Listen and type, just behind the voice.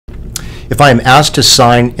If I am asked to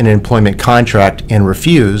sign an employment contract and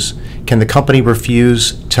refuse, can the company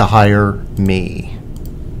refuse to hire me?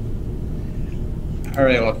 All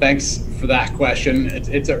right, well, thanks for that question.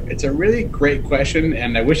 It's a really great question,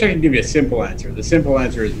 and I wish I could give you a simple answer. The simple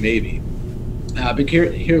answer is maybe. But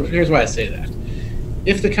here's why I say that.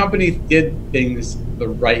 If the company did things the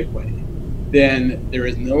right way, then there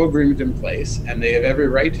is no agreement in place, and they have every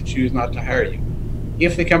right to choose not to hire you.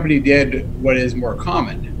 If the company did what is more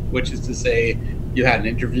common, which is to say you had an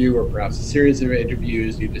interview or perhaps a series of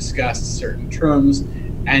interviews, you discussed certain terms,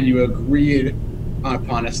 and you agreed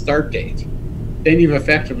upon a start date, then you've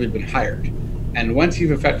effectively been hired. And once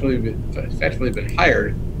you've effectively been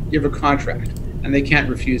hired, you have a contract, and they can't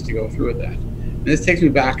refuse to go through with that. And this takes me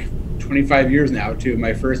back 25 years now to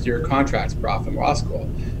my first year contracts prof in law school.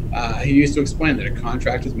 He used to explain that a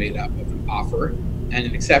contract is made up of an offer and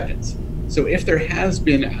an acceptance. So if there has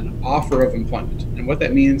been an offer of employment, and what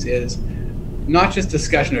that means is not just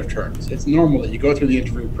discussion of terms. It's normal that you go through the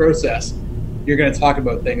interview process, you're going to talk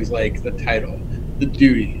about things like the title, the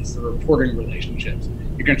duties, the reporting relationships.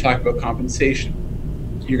 You're going to talk about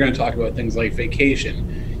compensation. You're going to talk about things like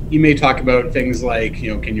vacation. You may talk about things like,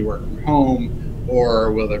 can you work from home,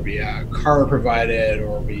 or will there be a car provided,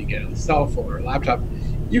 or will you get a cell phone or a laptop?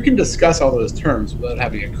 You can discuss all those terms without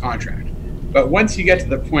having a contract. But once you get to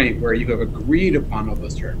the point where you have agreed upon all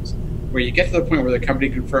those terms, where you get to the point where the company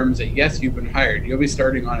confirms that, yes, you've been hired, you'll be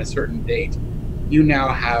starting on a certain date, you now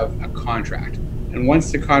have a contract. And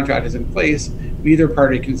once the contract is in place, neither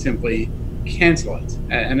party can simply cancel it.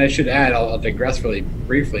 And I should add, I'll digress really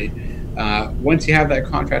briefly, once you have that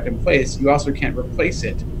contract in place, you also can't replace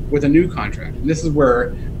it with a new contract. And this is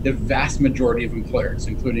where the vast majority of employers,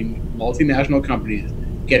 including multinational companies,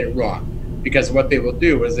 get it wrong. Because what they will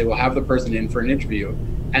do is they will have the person in for an interview,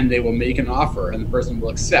 and they will make an offer, and the person will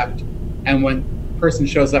accept. And when the person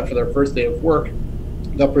shows up for their first day of work,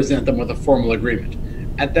 they'll present them with a formal agreement.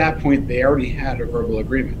 At that point, they already had a verbal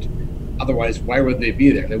agreement. Otherwise, why would they be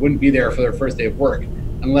there? They wouldn't be there for their first day of work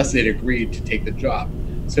unless they'd agreed to take the job.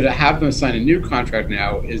 So to have them sign a new contract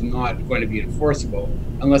now is not going to be enforceable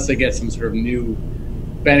unless they get some sort of new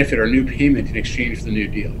benefit or new payment in exchange for the new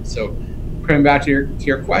deal. So coming back to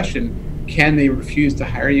your question, can they refuse to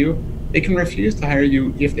hire you? They can refuse to hire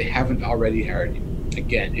you if they haven't already hired you.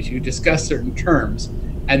 Again, if you discuss certain terms,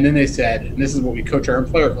 and then they said, and this is what we coach our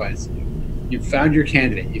employer clients to do, you've found your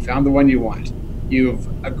candidate, you found the one you want, you've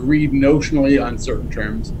agreed notionally on certain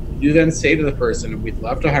terms, you then say to the person, we'd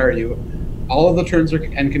love to hire you, all of the terms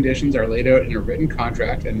and conditions are laid out in a written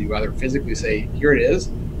contract, and you either physically say, here it is,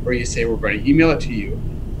 or you say, we're going to email it to you.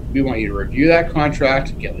 We want you to review that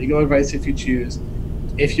contract, get legal advice if you choose.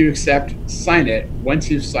 If you accept, sign it. Once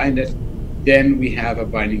you've signed it, then we have a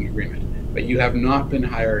binding agreement. But you have not been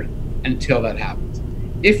hired until that happens.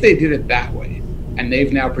 If they did it that way, and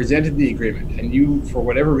they've now presented the agreement, and you, for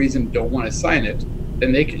whatever reason, don't want to sign it,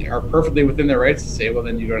 then they are perfectly within their rights to say, well,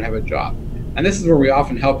 then you don't have a job. And this is where we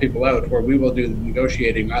often help people out, where we will do the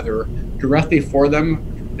negotiating either directly for them,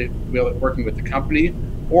 working with the company,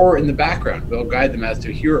 or in the background. We'll guide them as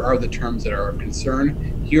to, here are the terms that are of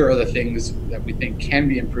concern, here are the things that we think can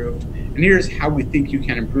be improved, and here's how we think you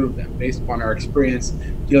can improve them based upon our experience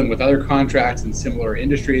dealing with other contracts in similar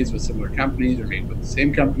industries with similar companies, or maybe with the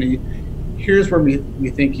same company. Here's where we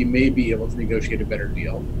think you may be able to negotiate a better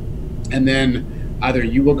deal. And then either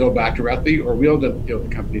you will go back directly, or we'll deal with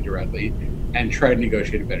the company directly and try to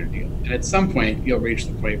negotiate a better deal. And at some point, you'll reach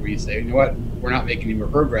the point where you say, you know what, we're not making any more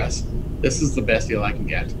progress. This is the best deal I can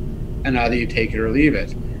get. And either you take it or leave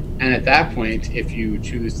it. And at that point, if you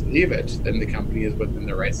choose to leave it, then the company is within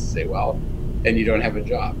their rights to say, well, then you don't have a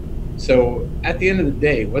job. So at the end of the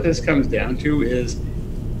day, what this comes down to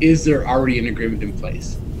is there already an agreement in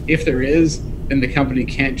place? If there is, then the company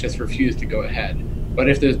can't just refuse to go ahead. But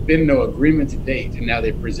if there's been no agreement to date, and now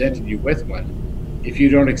they've presented you with one, if you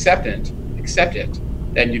don't accept it,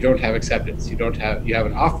 then you don't have acceptance. You have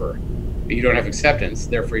an offer, but you don't have acceptance,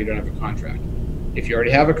 therefore you don't have a contract. If you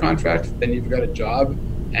already have a contract, then you've got a job,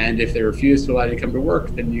 and if they refuse to allow you to come to work,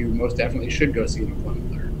 then you most definitely should go see an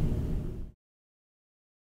employment lawyer.